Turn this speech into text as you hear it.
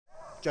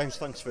James,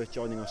 thanks for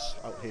joining us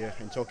out here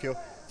in Tokyo.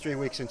 3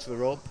 weeks into the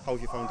role, how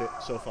have you found it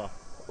so far?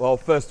 Well,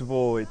 first of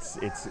all,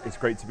 it's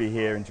great to be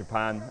here in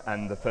Japan,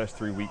 and the first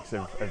 3 weeks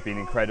have been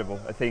incredible.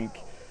 I think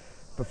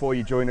before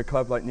you join a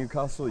club like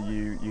Newcastle,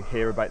 you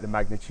hear about the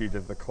magnitude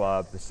of the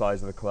club, the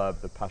size of the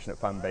club, the passionate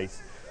fan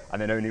base, and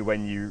then only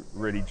when you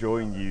really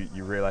join,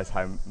 you realise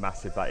how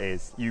massive that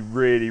is. You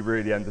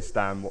really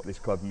understand what this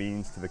club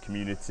means to the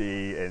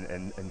community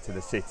and to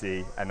the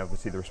city, and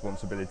obviously the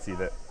responsibility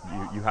that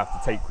you have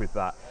to take with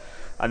that.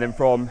 And then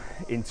from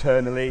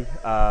internally,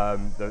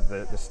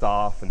 the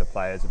staff and the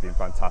players have been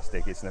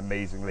fantastic. It's an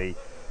amazingly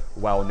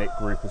well-knit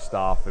group of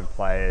staff and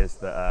players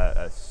that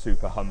are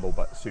super humble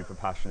but super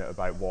passionate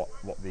about what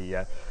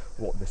the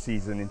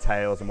season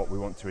entails and what we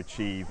want to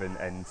achieve,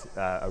 and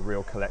a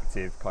real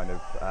collective kind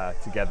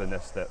of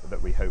togetherness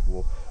that we hope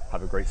will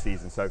have a great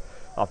season. So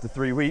after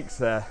 3 weeks,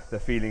 the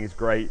feeling is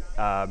great.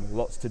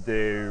 Lots to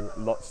do,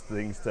 lots of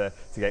things to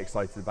get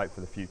excited about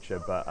for the future,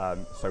 but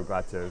so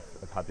glad to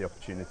have had the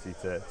opportunity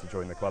to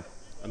join the club.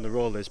 And the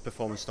role is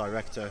performance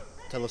director.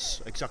 Tell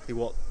us exactly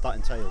what that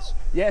entails.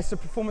 Yeah, so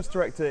performance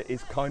director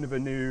is kind of a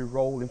new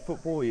role in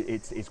football.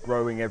 It's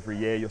growing every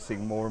year. You're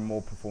seeing more and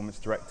more performance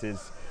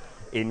directors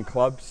in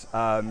clubs.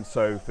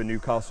 So for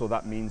Newcastle,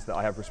 that means that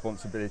I have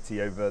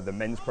responsibility over the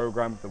men's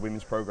programme, the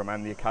women's programme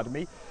and the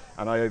academy,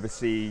 and I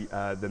oversee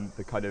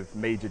the kind of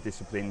major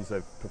disciplines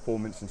of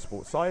performance and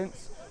sports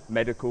science,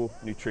 medical,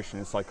 nutrition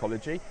and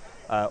psychology.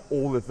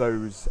 All of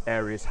those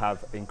areas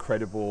have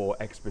incredible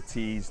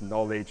expertise,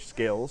 knowledge,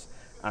 skills,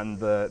 and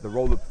the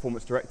role of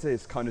performance director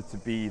is kind of to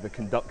be the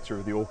conductor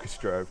of the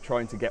orchestra, of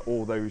trying to get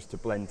all those to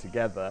blend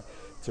together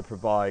to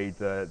provide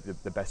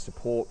the best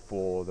support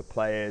for the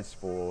players,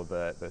 for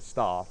the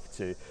staff,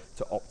 to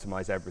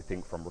optimise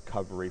everything from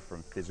recovery,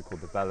 from physical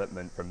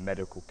development, from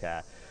medical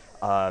care,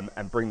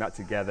 and bring that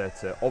together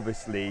to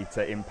obviously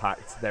to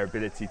impact their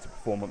ability to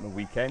perform on the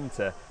weekend,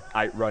 to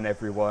outrun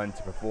everyone,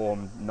 to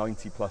perform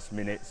 90 plus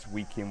minutes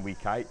week in,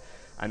 week out.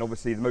 And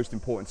obviously the most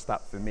important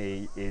stat for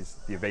me is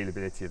the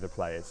availability of the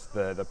players.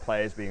 The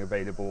players being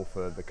available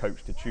for the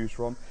coach to choose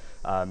from,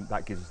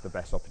 that gives us the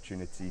best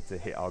opportunity to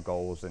hit our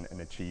goals and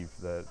achieve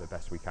the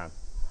best we can.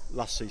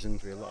 Last season,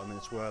 a lot of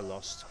minutes were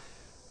lost.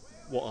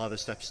 What are the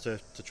steps to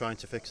trying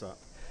to fix that?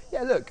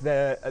 Yeah, look,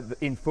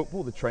 in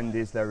football the trend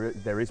is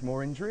there is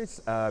more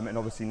injuries, and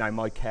obviously now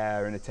my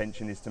care and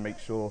attention is to make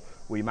sure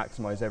we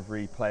maximise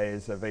every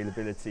player's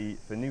availability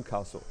for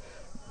Newcastle.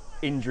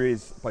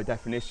 Injuries by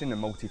definition are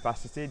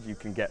multifaceted. You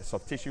can get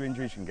soft tissue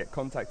injuries, you can get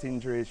contact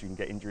injuries, you can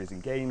get injuries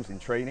in games, in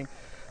training.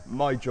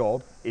 My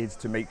job is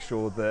to make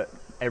sure that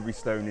every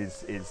stone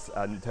is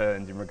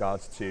unturned in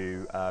regards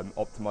to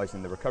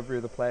optimising the recovery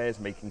of the players,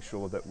 making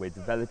sure that we're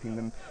developing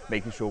them,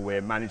 making sure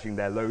we're managing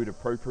their load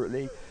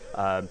appropriately.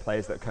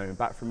 Players that are coming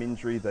back from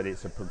injury, that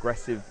it's a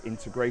progressive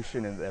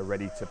integration and they're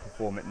ready to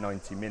perform at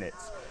 90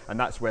 minutes. And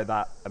that's where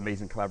that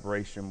amazing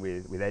collaboration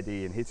with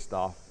Eddie and his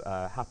staff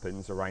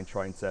happens, around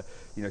trying to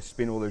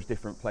spin all those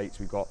different plates.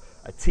 We've got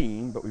a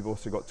team, but we've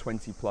also got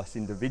 20 plus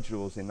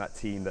individuals in that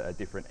team that are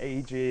different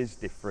ages,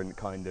 different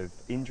kind of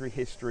injury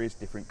histories,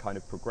 different kind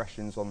of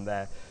progressions on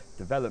their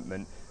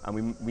development,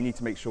 and we need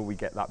to make sure we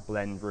get that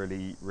blend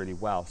really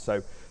well.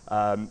 So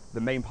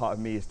the main part of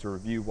me is to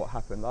review what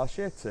happened last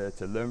year,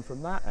 to learn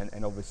from that,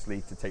 and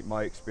obviously to take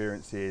my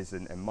experiences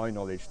and my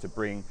knowledge to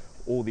bring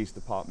all these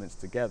departments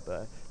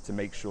together to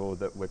make sure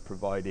that we're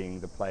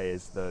providing the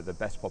players the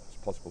best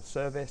possible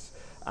service,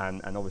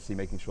 and obviously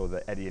making sure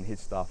that Eddie and his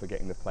staff are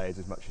getting the players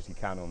as much as he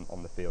can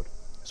on the field.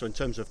 So in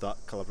terms of that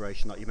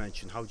collaboration that you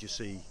mentioned, how do you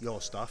see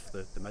your staff,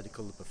 the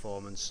medical, the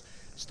performance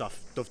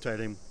staff,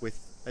 dovetailing with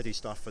Eddie's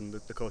staff and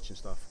the coaching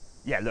staff?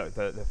 Yeah, look,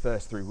 the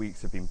first 3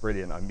 weeks have been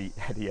brilliant. I meet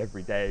Eddie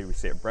every day. We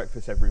sit at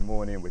breakfast every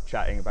morning. We're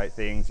chatting about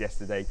things.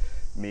 Yesterday,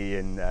 me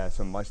and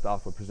some of my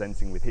staff were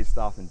presenting with his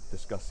staff and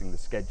discussing the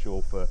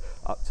schedule for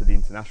up to the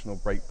international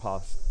break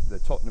past the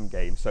Tottenham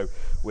game. So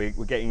we're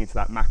getting into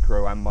that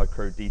macro and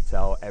micro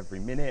detail every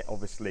minute.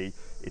 Obviously,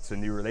 it's a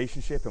new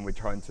relationship, and we're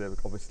trying to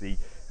obviously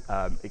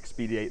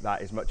expedite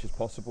that as much as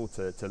possible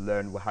to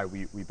learn how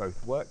we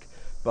both work.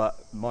 But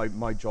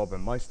my job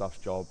and my staff's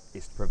job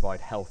is to provide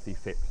healthy,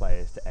 fit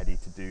players to Eddie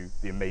to do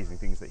the amazing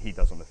things that he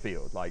does on the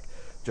field. Like,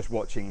 just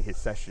watching his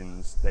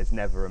sessions, there's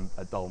never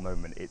a dull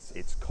moment.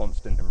 It's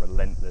constant and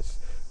relentless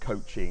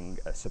coaching,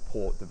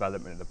 support,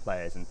 development of the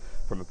players. And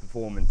from a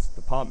performance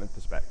department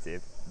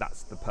perspective,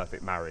 that's the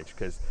perfect marriage,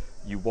 because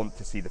you want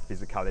to see the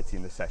physicality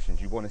in the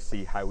sessions. You want to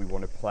see how we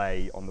want to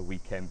play on the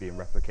weekend being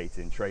replicated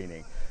in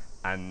training.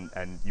 And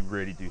you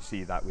really do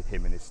see that with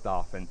him and his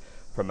staff. And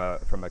from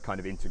a kind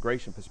of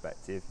integration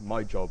perspective,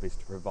 my job is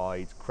to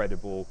provide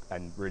credible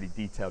and really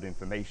detailed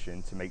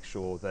information to make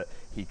sure that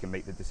he can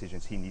make the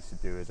decisions he needs to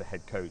do as a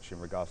head coach in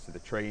regards to the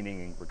training,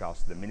 in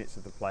regards to the minutes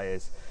of the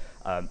players.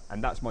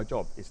 And that's my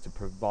job, is to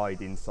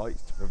provide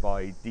insights, to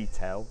provide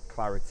detail,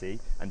 clarity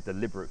and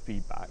deliberate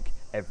feedback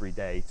every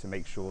day to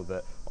make sure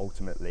that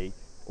ultimately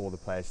all the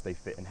players stay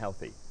fit and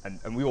healthy.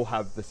 And we all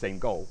have the same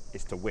goal,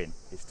 is to win.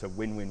 It's to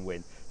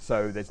win.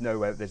 So there's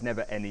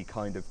never any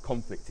kind of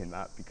conflict in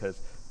that, because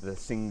the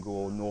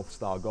single North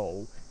Star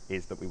goal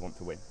is that we want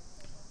to win.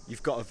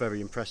 You've got a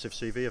very impressive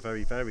CV, a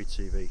very varied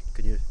CV.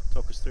 Can you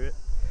talk us through it?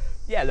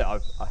 Yeah,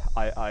 look,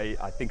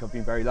 I think I've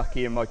been very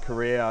lucky in my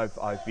career.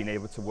 I've been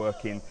able to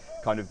work in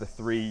kind of the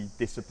three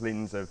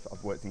disciplines of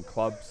I've worked in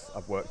clubs,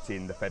 I've worked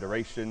in the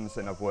federations,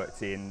 and I've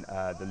worked in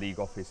the league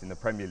office in the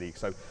Premier League.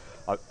 So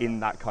in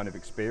that kind of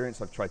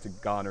experience, I've tried to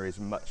garner as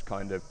much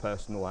kind of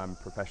personal and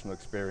professional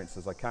experience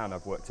as I can.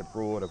 I've worked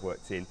abroad, I've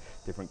worked in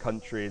different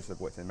countries, I've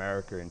worked in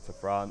America, into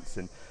France,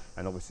 and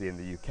obviously in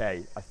the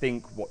UK. I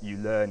think what you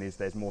learn is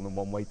there's more than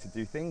one way to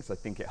do things. I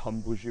think it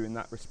humbles you in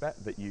that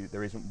respect, that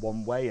there isn't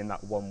one way and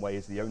that one way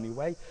is the only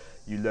way.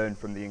 You learn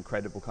from the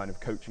incredible kind of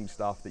coaching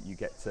staff that you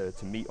get to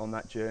meet on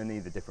that journey,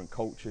 the different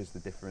cultures, the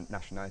different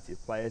nationality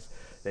of players.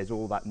 There's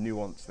all that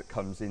nuance that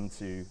comes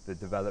into the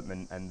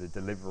development and the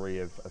delivery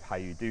of how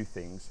you do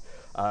things.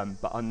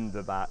 But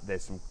under that,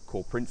 there's some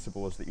core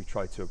principles that you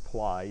try to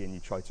apply, and you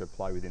try to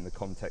apply within the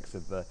context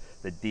of the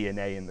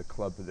DNA and the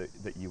club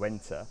that you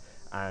enter.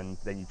 And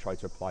then you try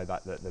to apply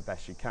that the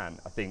best you can.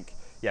 I think,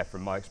 yeah,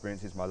 from my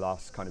experiences, my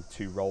last kind of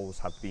 2 roles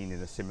have been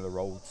in a similar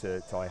role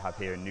to I have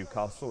here in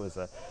Newcastle as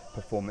a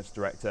performance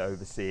director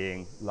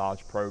overseeing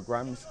large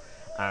programs.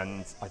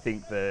 And I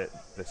think the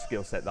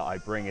skill set that I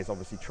bring is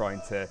obviously trying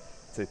to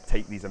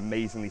take these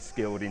amazingly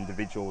skilled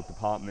individual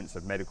departments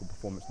of medical,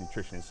 performance,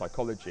 nutrition and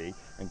psychology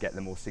and get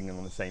them all singing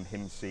on the same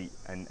hymn sheet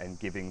and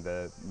giving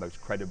the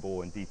most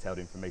credible and detailed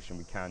information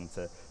we can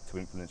to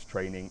influence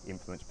training,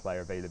 influence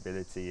player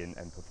availability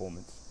and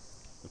performance.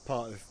 And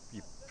part of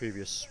your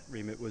previous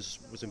remit was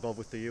involved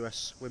with the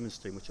US women's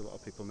team, which a lot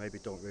of people maybe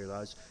don't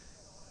realise.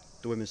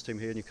 The women's team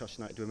here,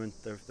 Newcastle United Women,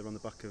 they're on the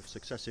back of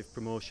successive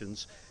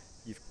promotions.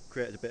 You've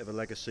created a bit of a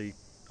legacy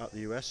at the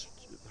US.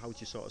 How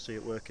would you sort of see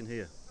it working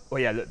here? Well,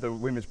 yeah, the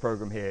women's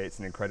program here, it's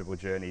an incredible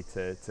journey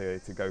to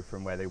go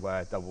from where they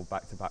were, double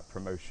back-to-back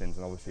promotions,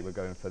 and obviously we're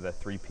going for the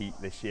three-peat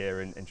this year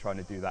and trying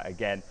to do that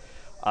again.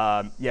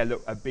 Yeah,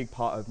 look, a big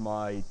part of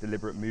my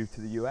deliberate move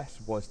to the US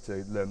was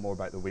to learn more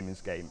about the women's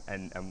game,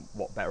 and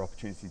what better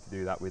opportunity to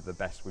do that with the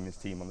best women's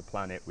team on the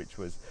planet, which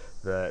was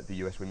the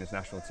US women's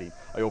national team.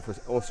 I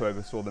also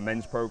oversaw the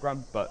men's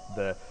program, but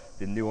the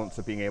nuance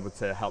of being able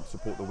to help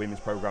support the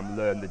women's program,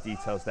 learn the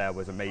details there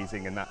was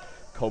amazing, and that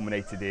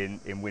culminated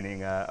in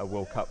winning a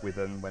World Cup with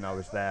them when I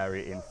was there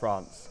in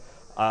France.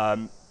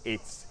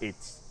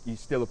 You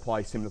still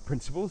apply similar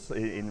principles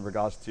in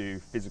regards to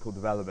physical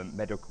development,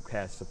 medical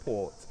care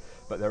support,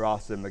 but there are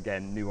some,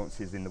 again,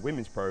 nuances in the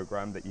women's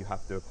program that you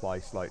have to apply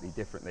slightly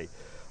differently.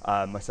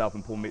 Myself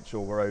and Paul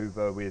Mitchell were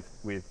over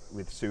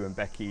with Sue and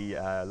Becky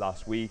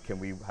last week, and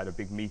we had a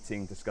big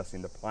meeting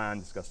discussing the plan,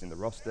 discussing the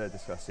roster,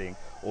 discussing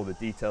all the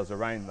details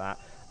around that,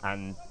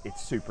 and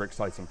it's a super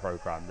exciting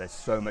program. There's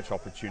so much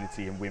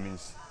opportunity in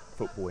women's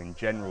football in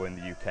general in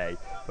the UK,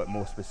 but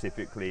more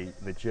specifically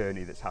the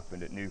journey that's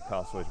happened at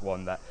Newcastle is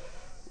one that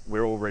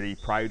we're already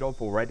proud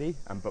of already,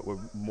 but we're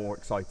more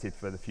excited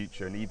for the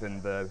future. And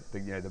even the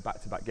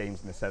back-to-back games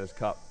in the Sellers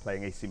Cup,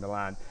 playing AC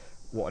Milan,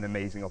 what an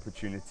amazing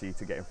opportunity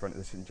to get in front of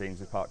the St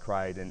James's Park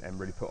crowd and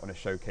really put on a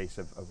showcase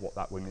of what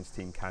that women's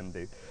team can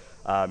do.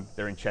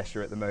 They're in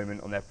Cheshire at the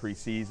moment on their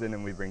pre-season,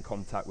 and we're in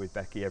contact with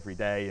Becky every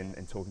day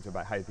and talking to her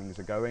about how things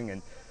are going.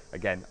 And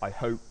again, I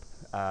hope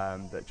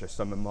that just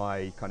some of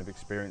my kind of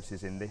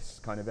experiences in this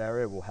kind of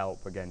area will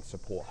help, again,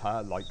 support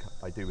her like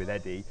I do with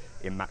Eddie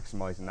in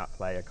maximising that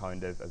player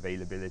kind of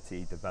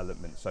availability,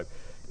 development. So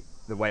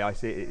the way I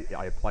see it,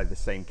 I apply the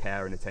same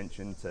care and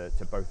attention to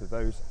both of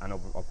those, and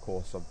of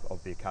course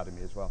of the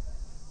academy as well.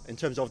 In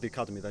terms of the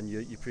academy then,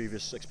 your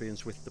previous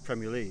experience with the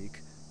Premier League,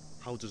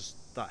 how does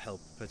that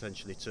help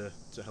potentially to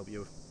help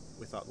you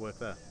with that work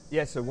there?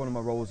 Yeah, so one of my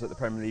roles at the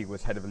Premier League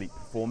was head of elite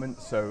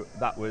performance, so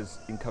that was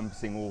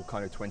encompassing all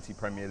kind of 20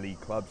 Premier League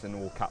clubs and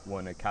all Cat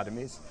 1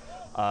 academies.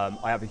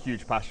 I have a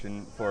huge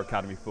passion for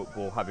academy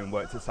football, having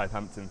worked at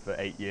Southampton for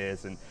 8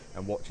 years and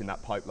watching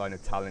that pipeline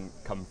of talent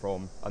come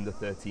from under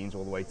 13s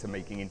all the way to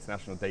making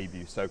international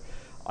debuts. So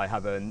I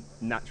have a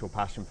natural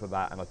passion for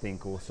that, and I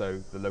think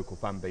also the local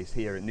fan base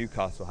here at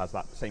Newcastle has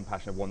that same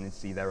passion of wanting to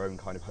see their own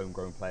kind of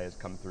homegrown players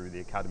come through the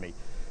academy.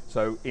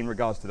 So in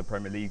regards to the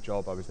Premier League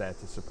job, I was there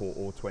to support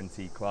all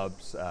 20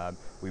 clubs.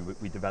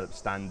 We developed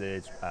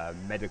standards,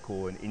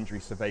 medical and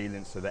injury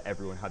surveillance, so that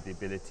everyone had the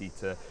ability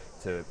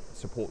to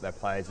support their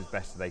players as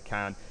best as they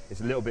can. It's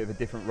a little bit of a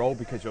different role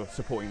because you're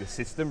supporting the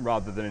system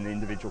rather than an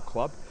individual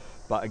club.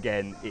 But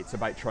again, it's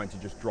about trying to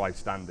just drive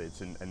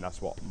standards, and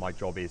that's what my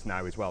job is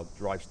now as well.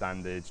 Drive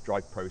standards,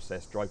 drive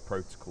process, drive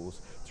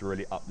protocols to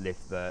really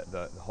uplift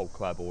the whole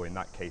club, or in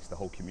that case, the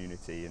whole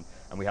community.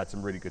 And we had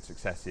some really good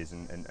successes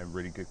and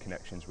really good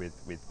connections with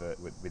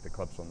the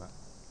clubs on that.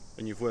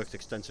 And you've worked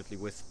extensively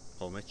with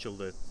Paul Mitchell,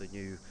 the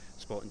new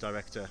sporting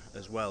director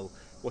as well.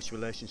 What's your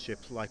relationship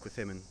like with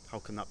him, and how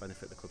can that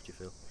benefit the club, do you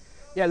feel?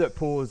 Yeah, look,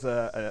 Paul's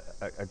a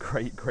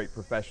great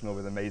professional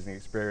with amazing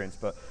experience,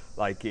 but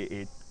like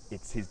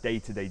it's his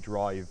day-to-day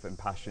drive and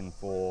passion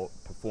for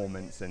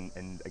performance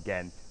and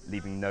again,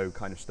 leaving no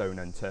kind of stone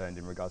unturned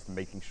in regards to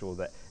making sure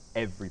that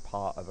every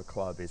part of a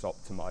club is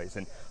optimised.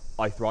 And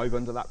I thrive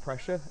under that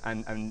pressure,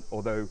 and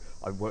although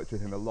I've worked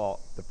with him a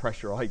lot, the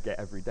pressure I get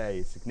every day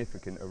is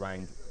significant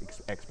around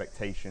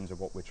expectations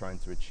of what we're trying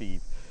to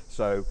achieve.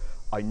 So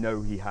I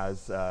know he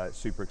has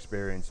super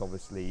experience,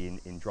 obviously,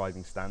 in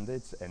driving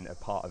standards, and a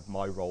part of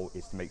my role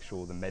is to make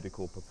sure the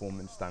medical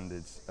performance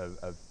standards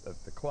of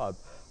the club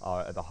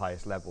are at the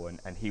highest level,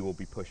 and he will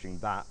be pushing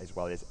that as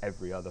well as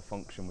every other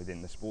function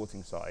within the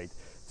sporting side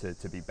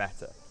to be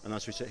better. And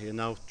as we sit here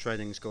now,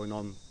 training's going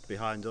on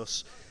behind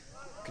us.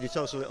 Can you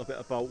tell us a little bit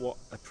about what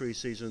a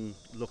pre-season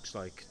looks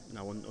like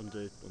now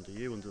under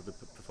you, under the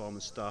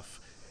performance staff?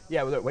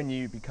 Yeah, well, look, when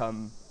you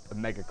become a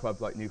mega club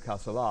like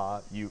Newcastle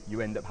are, you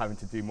end up having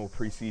to do more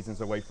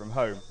pre-seasons away from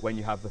home. When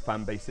you have the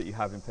fan base that you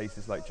have in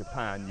places like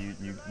Japan,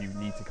 you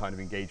need to kind of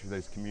engage with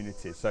those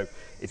communities. So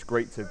it's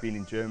great to have been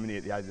in Germany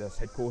at the Adidas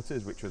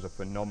headquarters, which was a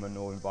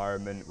phenomenal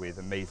environment with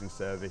amazing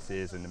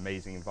services and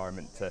amazing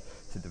environment to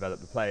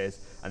develop the players.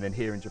 And then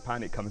here in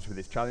Japan, it comes with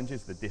its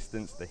challenges, the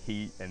distance, the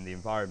heat and the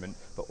environment,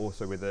 but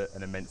also with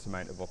an immense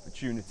amount of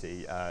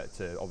opportunity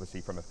to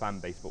obviously from a fan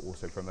base, but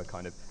also from a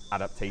kind of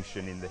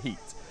adaptation in the heat.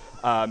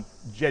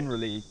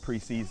 Generally,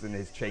 pre-season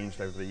has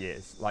changed over the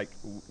years. Like,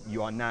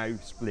 you are now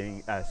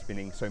spinning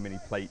so many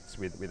plates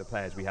with the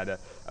players. We had a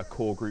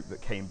core group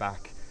that came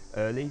back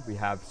early. We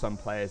have some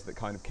players that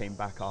kind of came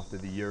back after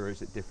the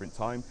Euros at different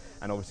time,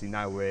 and obviously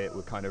now we're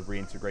kind of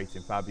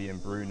reintegrating Fabian,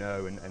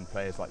 Bruno and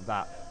players like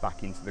that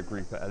back into the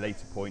group at a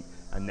later point,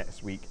 and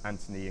next week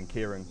Anthony and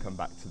Kieran come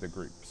back to the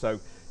group. So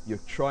you're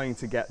trying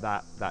to get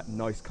that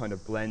nice kind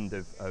of blend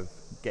of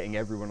getting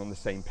everyone on the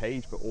same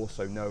page, but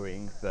also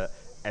knowing that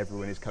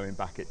everyone is coming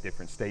back at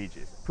different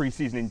stages.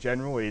 Pre-season in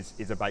general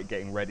is about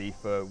getting ready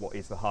for what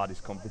is the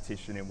hardest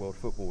competition in world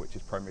football, which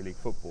is Premier League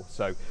football.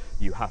 So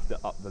you have to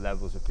up the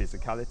levels of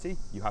physicality.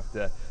 You have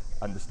to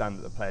understand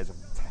that the players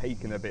have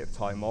taken a bit of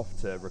time off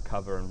to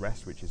recover and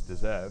rest, which is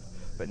deserved.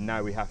 But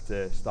now we have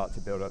to start to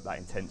build up that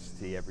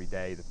intensity every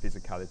day, the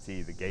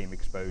physicality, the game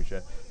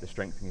exposure, the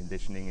strength and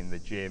conditioning in the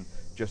gym,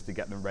 just to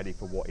get them ready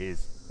for what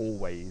is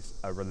always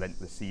a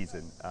relentless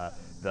season.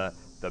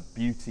 The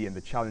beauty and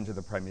the challenge of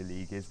the Premier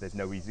League is there's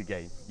no easy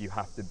game. You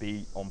have to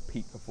be on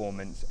peak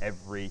performance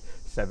every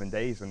 7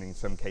 days, and in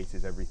some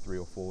cases every 3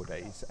 or 4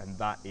 days. And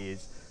that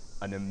is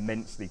an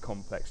immensely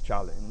complex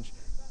challenge,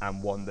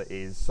 and one that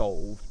is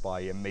solved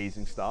by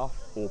amazing staff,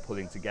 all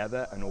pulling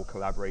together and all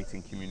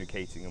collaborating,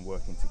 communicating and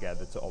working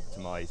together to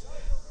optimise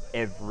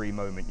every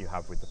moment you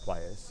have with the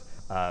players,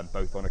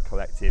 both on a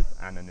collective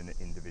and in an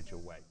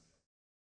individual way.